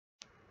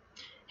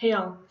Hey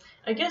all,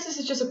 I guess this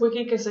is just a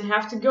quickie because I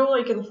have to go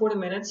like in 40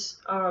 minutes.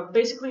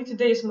 Basically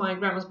today is my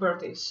grandma's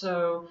birthday,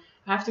 so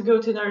I have to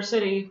go to another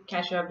city,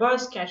 catch a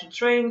bus, catch a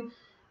train,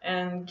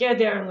 and get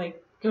there and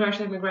like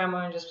congratulate my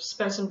grandma and just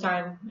spend some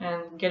time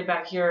and get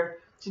back here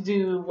to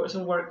do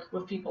some work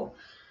with people.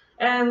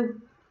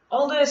 And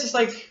all this is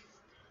like,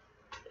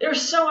 there's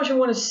so much I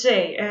want to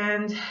say,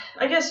 and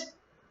I guess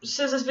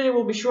since this video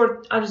will be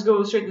short, I'll just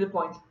go straight to the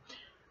point.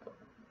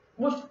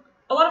 With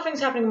a lot of things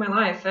happening in my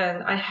life,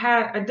 and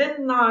I did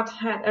not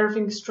have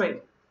everything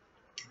straight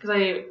because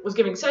I was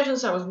giving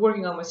sessions, I was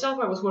working on myself,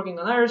 I was working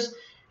on others,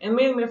 and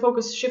mainly my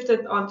focus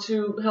shifted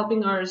onto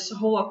helping others a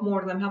whole lot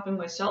more than I'm helping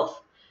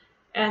myself.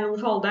 And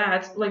with all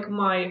that, like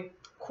my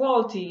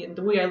quality and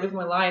the way I live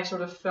my life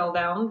sort of fell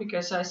down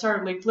because I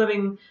started like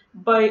living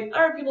by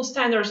other people's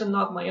standards and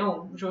not my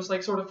own, which was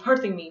like sort of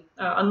hurting me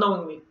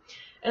unknowingly.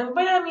 And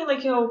by that I mean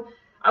like,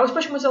 I was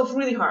pushing myself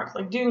really hard,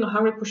 like doing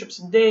 100 push-ups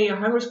a day,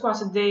 100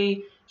 squats a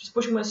day, just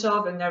pushing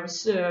myself. And I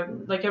was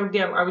like every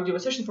day I would do a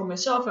session for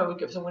myself, I would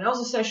give someone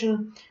else a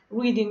session,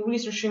 reading,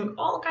 researching,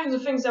 all kinds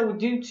of things I would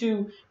do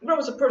to grow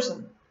as a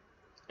person.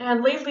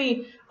 And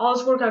lately, all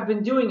this work I've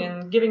been doing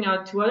and giving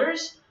out to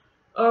others,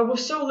 with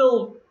so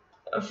little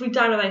free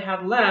time that I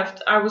had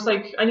left, I was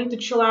like, I need to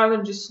chill out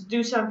and just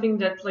do something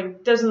that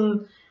like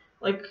doesn't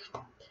like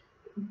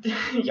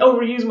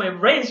overuse my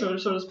brain, so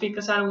to speak,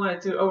 because I don't want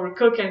it to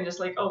overcook and just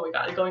like, oh my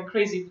god, going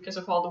crazy because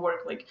of all the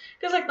work, like,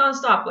 because like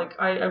non-stop, like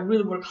I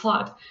really work a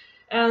lot.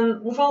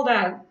 And with all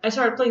that, I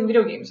started playing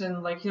video games,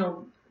 and like,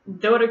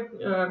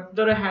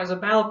 Dota has a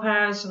battle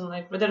pass, and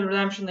like Red Dead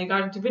Redemption, I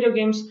got into video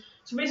games.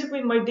 So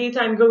basically my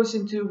daytime goes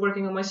into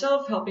working on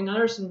myself, helping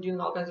others, and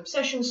doing all kinds of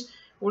sessions,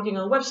 working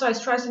on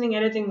websites, translating,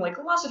 editing, like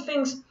lots of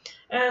things.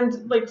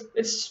 And like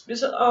it's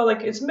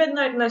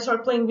midnight and I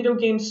start playing video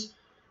games,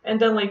 and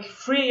then like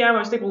 3 a.m.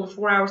 I sleep only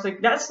 4 hours.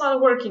 Like that's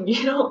not working,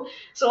 you know.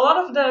 So a lot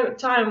of the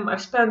time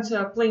I've spent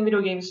playing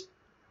video games,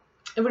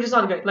 which is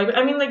not good. Like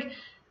I mean, like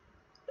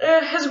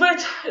it's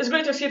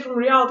great to escape from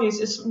realities.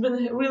 It's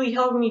been really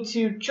helping me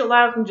to chill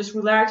out and just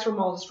relax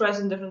from all the stress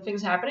and different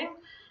things happening.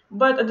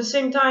 But at the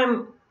same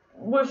time,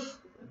 with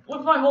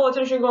my whole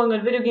attention going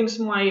on video games,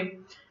 my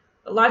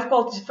life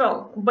quality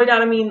fell. By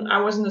that I mean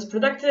I wasn't as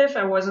productive,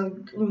 I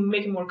wasn't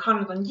making more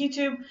content on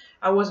YouTube,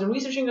 I wasn't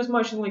researching as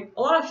much, and like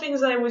a lot of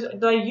things that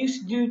I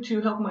used to do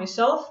to help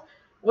myself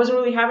wasn't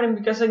really happening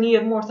because I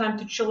needed more time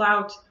to chill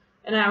out,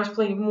 and I was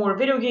playing more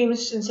video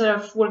games instead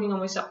of working on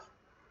myself.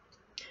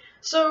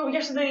 So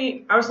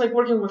yesterday I was like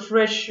working with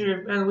Rich,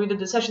 and we did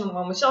the session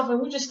on myself, and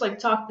we just like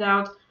talked it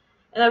out,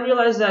 and I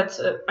realized that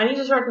I need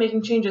to start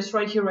making changes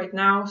right here, right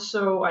now.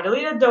 So I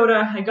deleted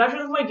Dota, I got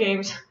rid of my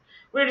games,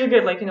 really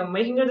good, like,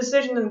 making a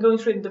decision and going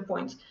straight to the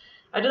point.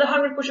 I did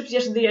 100 push-ups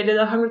yesterday, I did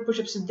 100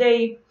 push-ups a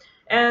day,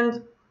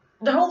 and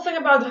the whole thing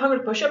about the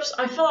 100 push-ups,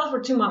 I fell out for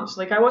 2 months.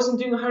 Like, I wasn't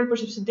doing 100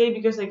 push-ups a day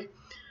because, like,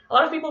 a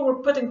lot of people were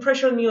putting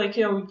pressure on me, like,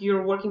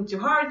 you're working too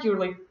hard, you're,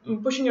 like,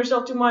 pushing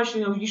yourself too much,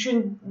 you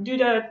shouldn't do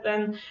that,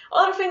 and a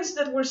lot of things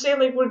that were saying,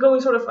 like, were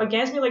going sort of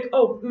against me, like,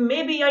 oh,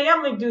 maybe I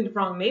am, like, doing it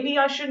wrong, maybe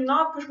I should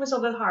not push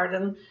myself that hard,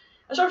 and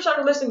I sort of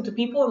started listening to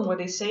people and what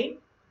they say,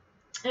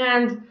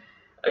 and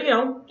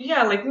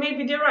yeah, like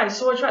maybe they're right.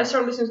 So I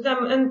started listening to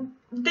them, and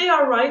they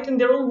are right in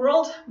their own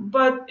world,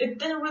 but it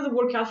didn't really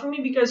work out for me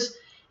because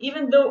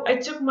even though I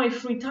took my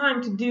free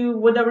time to do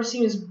whatever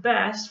seems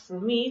best for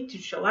me, to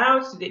chill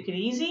out, to take it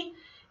easy,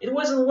 it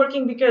wasn't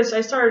working because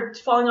I started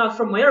falling out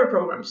from my other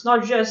programs.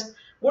 Not just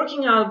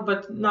working out,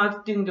 but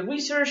not doing the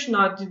research,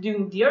 not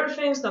doing the other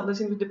things, not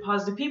listening to the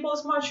positive people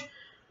as much.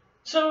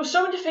 So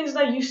many things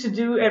that I used to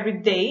do every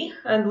day,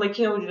 and like,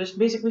 just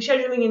basically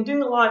scheduling and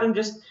doing a lot and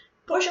just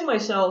pushing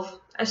myself,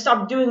 I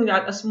stopped doing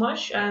that as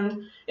much.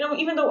 And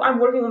even though I'm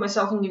working on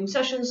myself and doing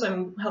sessions,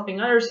 I'm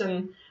helping others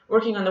and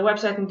working on the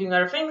website and doing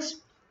other things,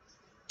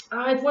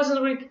 it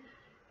wasn't really,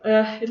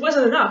 it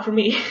wasn't enough for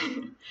me.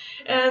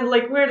 And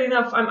like weirdly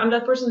enough, I'm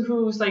that person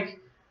who's like,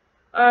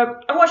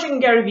 I'm watching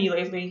Gary Vee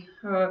lately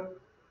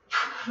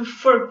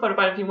for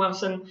quite a few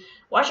months, and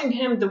watching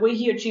him, the way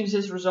he achieves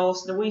his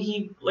results, the way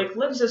he like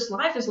lives his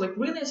life is like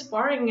really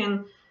inspiring,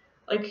 and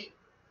like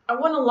I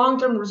want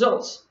long-term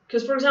results.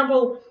 Because for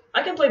example,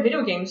 I can play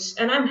video games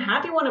and I'm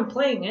happy when I'm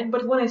playing it,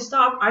 but when I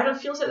stop, I don't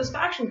feel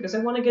satisfaction because I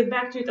want to get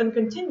back to it and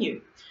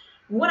continue.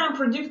 When I'm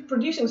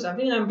producing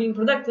something and I'm being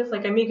productive,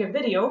 like I make a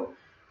video,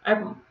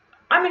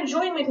 I'm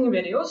enjoying making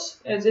videos.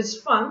 It's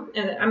fun,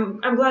 and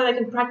I'm glad I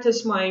can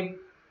practice my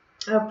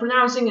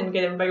pronouncing and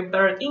getting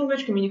better at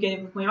English,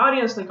 communicating with my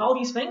audience, like all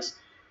these things.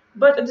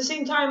 But at the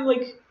same time,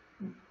 like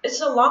it's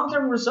a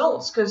long-term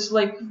results, because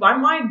like I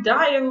might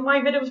die and my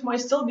videos might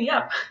still be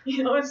up.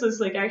 It's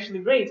just like actually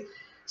great.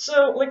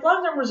 So like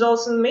long-term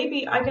results, and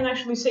maybe I can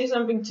actually say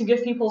something to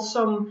give people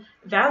some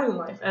value in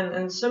life,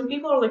 and some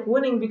people are like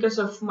winning because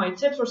of my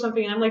tips or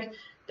something, and I'm like,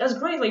 that's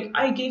great, like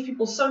I gave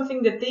people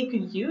something that they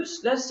could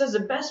use. That's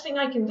the best thing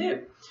I can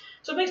do.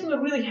 So it makes me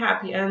really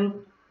happy,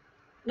 and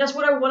that's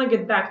what I want to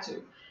get back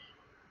to.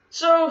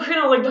 So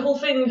like the whole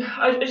thing,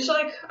 I just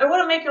like I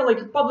want to make a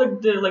like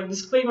public like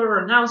disclaimer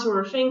or announcer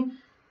or thing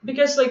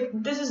because like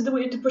this is the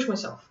way to push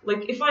myself.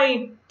 Like if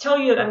I tell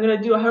you that I'm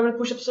gonna do 100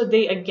 push-ups a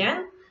day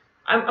again,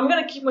 I'm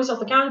gonna keep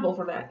myself accountable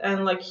for that.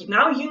 And like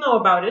now you know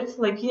about it.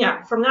 Like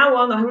yeah, from now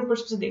on 100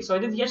 push-ups a day. So I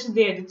did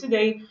yesterday, I did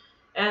today,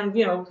 and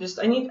just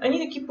I need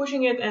to keep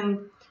pushing it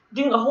and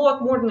doing a whole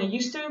lot more than I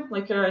used to.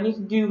 Like I need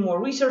to do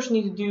more research, I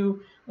need to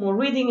do more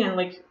reading, and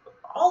like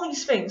all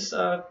these things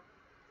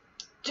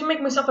to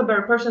make myself a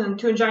better person and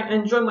to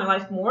enjoy my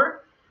life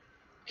more.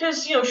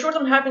 Because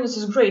short-term happiness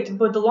is great,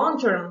 but the long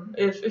term,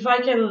 if I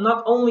can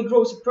not only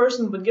grow as a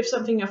person but give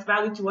something of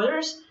value to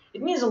others,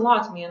 it means a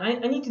lot to me, and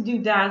I need to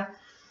do that.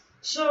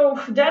 So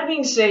that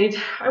being said,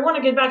 I want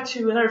to get back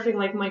to another thing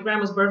like my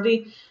grandma's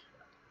birthday.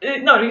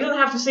 No, you don't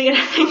have to say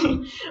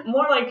anything.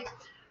 More like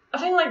I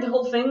think like the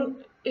whole thing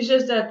is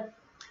just that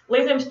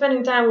lately I'm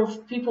spending time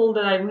with people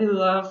that I really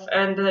love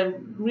and that I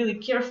really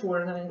care for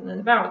and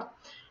about,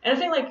 and I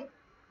think like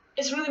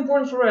it's really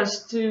important for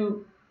us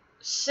to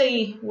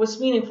say what's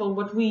meaningful,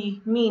 what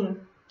we mean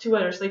to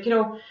others. Like,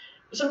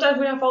 sometimes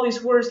we have all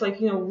these words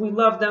like, we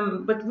love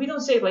them, but we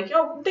don't say it like,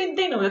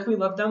 they know that we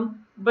love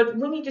them. But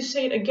we need to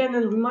say it again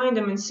and remind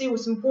them and say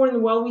what's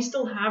important while we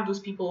still have those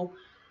people.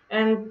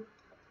 And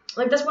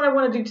like that's what I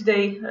want to do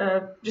today.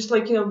 Just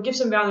like, give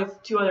some value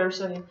to others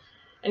and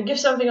give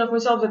something of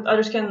myself that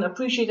others can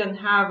appreciate and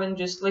have and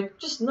just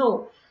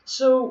know.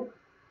 So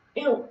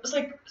it's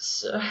like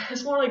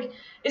it's more like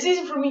it's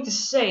easy for me to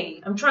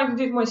say. I'm trying to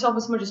do it myself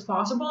as much as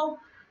possible,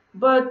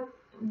 but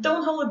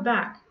don't hold it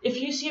back. If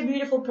you see a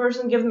beautiful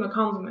person, give them a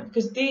compliment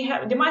because they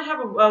might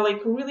have a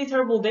really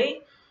terrible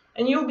day,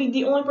 and you'll be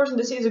the only person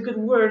that says a good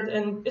word,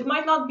 and it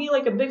might not be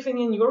like a big thing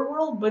in your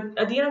world, but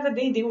at the end of the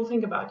day, they will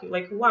think about you.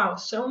 Like, wow,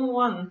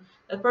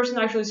 that person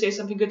actually says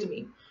something good to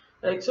me.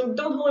 Like, so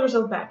don't hold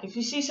yourself back. If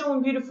you see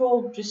someone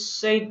beautiful,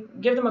 just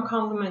give them a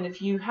compliment.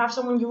 If you have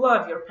someone you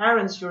love, your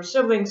parents, your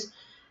siblings,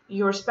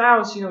 your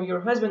spouse,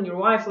 your husband, your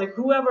wife, like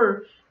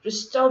whoever,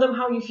 just tell them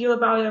how you feel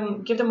about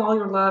them, give them all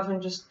your love,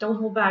 and just don't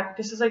hold back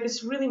because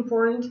it's really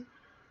important,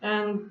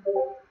 and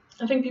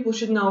I think people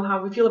should know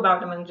how we feel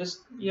about them, and just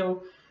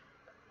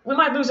we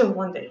might lose them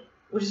one day,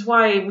 which is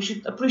why we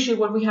should appreciate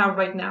what we have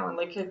right now, and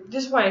like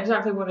this is why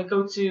exactly when I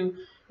go to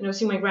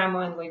see my grandma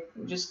and like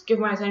just give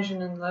my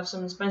attention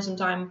and spend some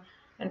time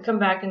and come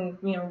back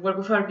and work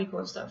with other people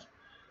and stuff.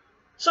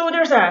 So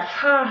there's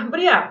that.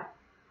 But yeah.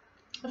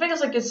 I think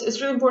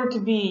it's really important to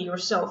be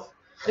yourself.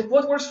 Like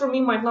what works for me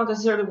might not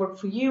necessarily work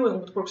for you, and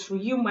what works for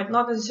you might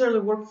not necessarily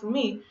work for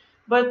me.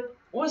 But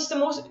what's the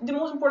most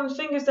important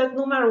thing is that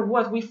no matter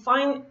what, we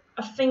find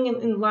a thing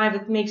in life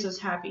that makes us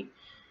happy.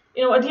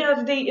 At the end of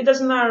the day, it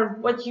doesn't matter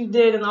what you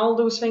did and all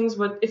those things,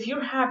 but if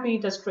you're happy,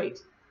 that's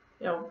great.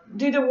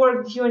 Do the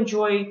work that you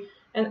enjoy,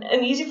 and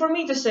easy for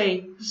me to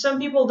say. Some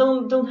people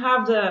don't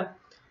have the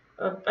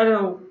I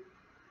don't know,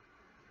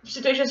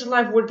 situations in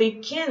life where they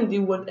can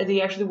do what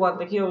they actually want.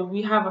 Like,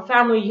 we have a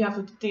family, you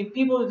have the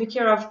people to take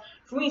care of.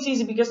 For me, it's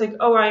easy because, like,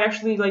 I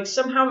actually, like,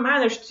 somehow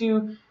managed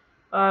to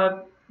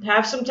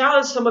have some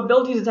talents, some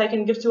abilities that I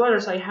can give to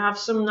others. I have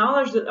some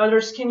knowledge that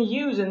others can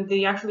use and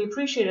they actually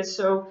appreciate it.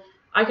 So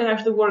I can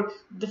actually work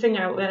the thing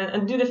out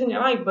and do the thing I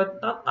like, but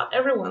not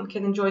everyone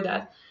can enjoy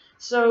that.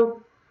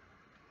 So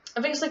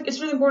I think it's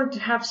really important to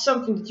have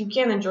something that you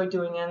can enjoy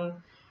doing. And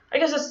I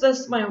guess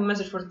that's my own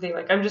message for today.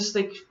 Like, I'm just,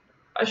 like,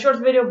 a short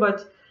video,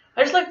 but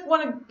I just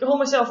want to hold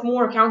myself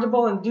more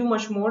accountable and do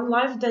much more in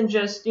life than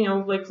just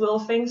like little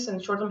things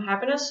and short-term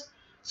happiness.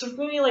 So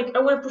for me, like, I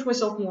want to push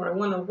myself more. I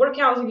want to work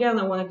out again.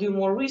 I want to do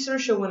more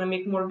research. I want to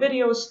make more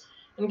videos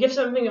and give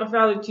something of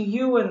value to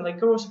you and like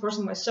grow as a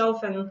person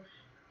myself. And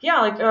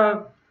yeah,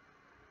 like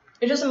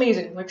it's just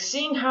amazing. Like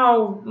seeing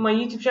how my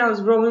YouTube channel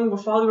is growing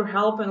with all your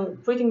help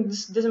and creating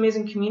this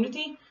amazing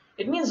community.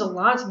 It means a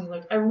lot to me.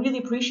 Like I really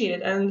appreciate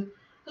it, and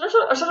I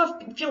sort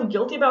of feel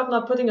guilty about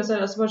not putting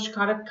as much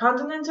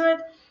content into it.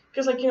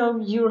 Because like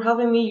you were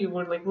helping me,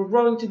 we're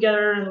growing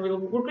together, and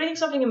we're creating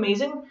something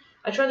amazing.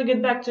 I try to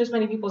get back to as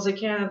many people as I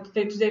can. And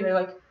today,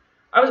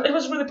 it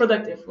was really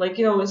productive. Like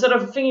instead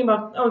of thinking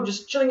about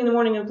just chilling in the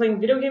morning and playing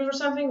video games or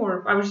something,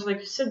 or I would just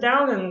like sit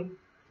down and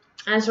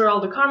answer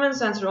all the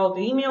comments, answer all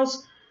the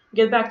emails,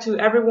 get back to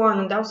everyone,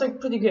 and that was like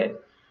pretty good.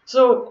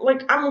 So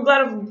like I'm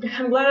glad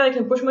that I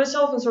can push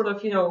myself and sort of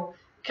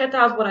cut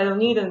out what I don't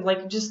need and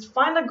like just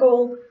find a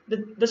goal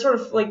that sort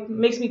of like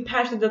makes me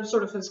passionate, that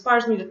sort of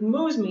inspires me, that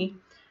moves me.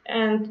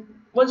 And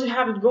once you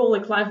have a goal,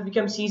 like life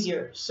becomes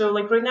easier. So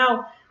like right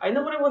now, I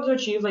know what I want to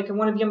achieve. Like I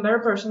want to be a better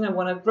person. I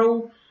want to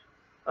grow,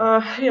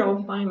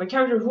 my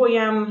character, who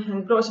I am,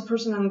 and grow as a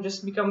person, and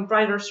just become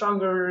brighter,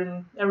 stronger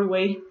in every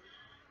way.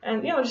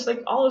 And just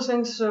like all those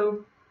things.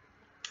 So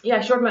yeah,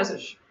 short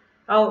message.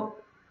 I'll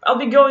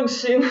be going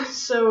soon.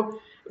 So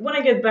when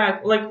I get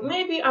back, like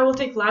maybe I will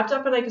take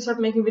laptop and I can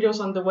start making videos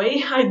on the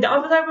way. I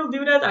doubt that I will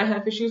do that. I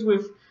have issues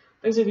with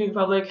things I do in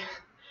public,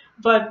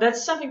 but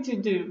that's something to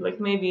do. Like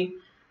maybe.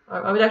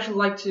 I would actually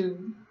like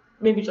to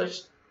maybe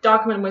just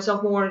document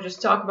myself more and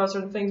just talk about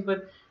certain things.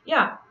 But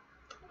yeah,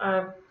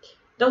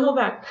 don't hold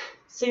back.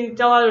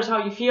 Tell others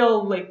how you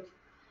feel. Like,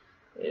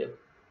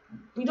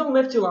 we don't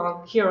live too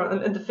long here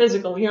in the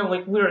physical. You know,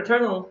 like we're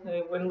eternal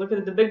when looking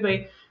at the big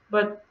bay.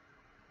 But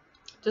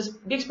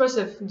just be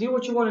expressive, do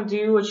what you want to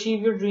do,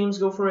 achieve your dreams,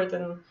 go for it,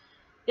 and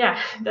yeah,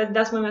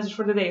 that's my message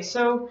for today.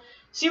 So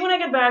see you when I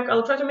get back.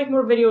 I'll try to make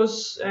more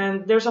videos,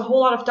 and there's a whole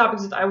lot of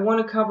topics that I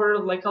want to cover.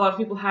 Like a lot of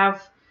people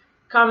have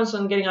comments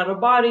on getting out of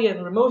body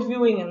and remote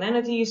viewing and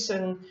entities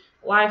and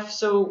life.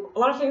 So a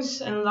lot of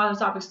things and a lot of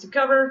topics to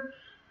cover.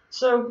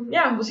 So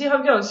yeah, we'll see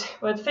how it goes.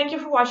 But thank you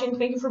for watching.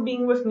 Thank you for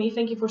being with me.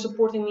 Thank you for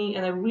supporting me,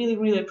 and I really,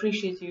 really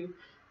appreciate you.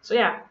 So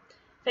yeah,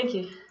 thank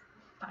you.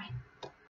 Bye.